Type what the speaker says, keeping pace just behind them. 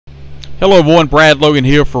Hello everyone, Brad Logan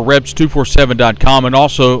here for Rebs247.com and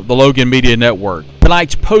also the Logan Media Network.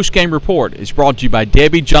 Tonight's post-game report is brought to you by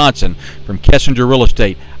Debbie Johnson from Kessinger Real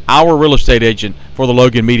Estate, our real estate agent for the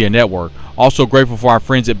Logan Media Network. Also grateful for our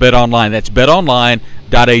friends at BetOnline. That's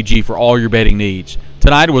betonline.ag for all your betting needs.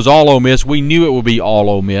 Tonight it was all Ole Miss. We knew it would be all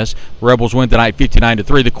Ole Miss. The Rebels win tonight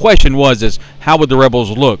 59-3. The question was how would the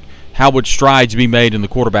Rebels look? How would strides be made in the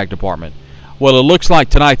quarterback department? Well, it looks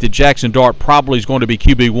like tonight that Jackson Dart probably is going to be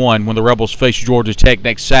QB1 when the Rebels face Georgia Tech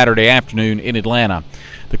next Saturday afternoon in Atlanta.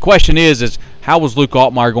 The question is how was Luke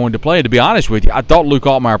Altmaier going to play? To be honest with you, I thought Luke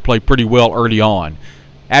Altmaier played pretty well early on.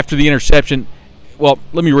 After the interception, well,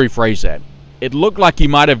 let me rephrase that. It looked like he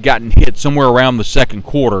might have gotten hit somewhere around the second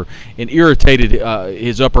quarter and irritated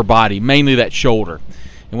his upper body, mainly that shoulder.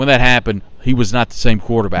 And when that happened, he was not the same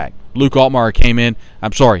quarterback. Jackson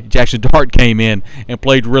Dart came in and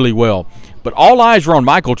played really well. But all eyes were on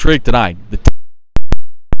Michael Trigg tonight.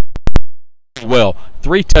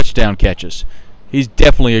 3 touchdown catches. He's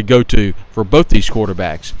definitely a go-to for both these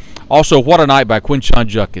quarterbacks. Also, what a night by Quinshon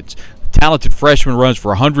Judkins. The talented freshman runs for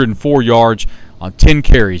 104 yards on 10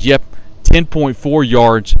 carries. Yep, 10.4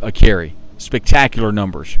 yards a carry. Spectacular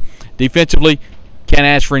numbers. Defensively, can't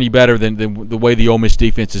ask for any better than the way the Ole Miss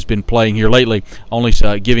defense has been playing here lately, only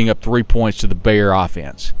giving up 3 points to the Bear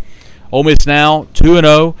offense. Ole Miss now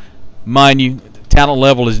 2-0. Mind you, the talent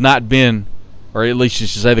level has not been, or at least you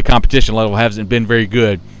should say the competition level hasn't been very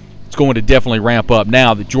good. It's going to definitely ramp up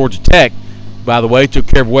now that Georgia Tech, by the way, took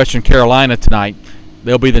care of Western Carolina tonight.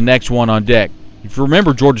 They'll be the next one on deck. If you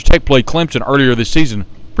remember, Georgia Tech played Clemson earlier this season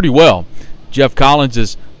pretty well. Jeff Collins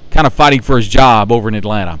is kind of fighting for his job over in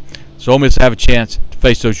Atlanta. So Ole Miss have a chance to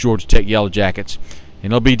face those Georgia Tech Yellow Jackets,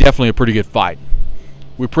 and it'll be definitely a pretty good fight.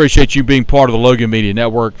 We appreciate you being part of the Logan Media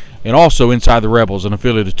Network and also Inside the Rebels, an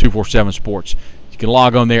affiliate of 247 Sports. You can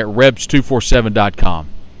log on there at Rebs247.com.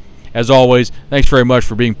 As always, thanks very much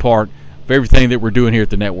for being part of everything that we're doing here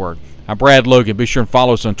at the network. I'm Brad Logan. Be sure and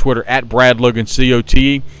follow us on Twitter at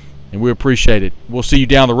BradLoganCOTE, and we appreciate it. We'll see you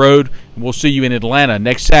down the road, and we'll see you in Atlanta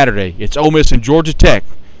next Saturday. It's Ole Miss and Georgia Tech,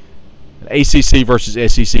 an ACC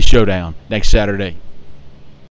versus SEC showdown next Saturday.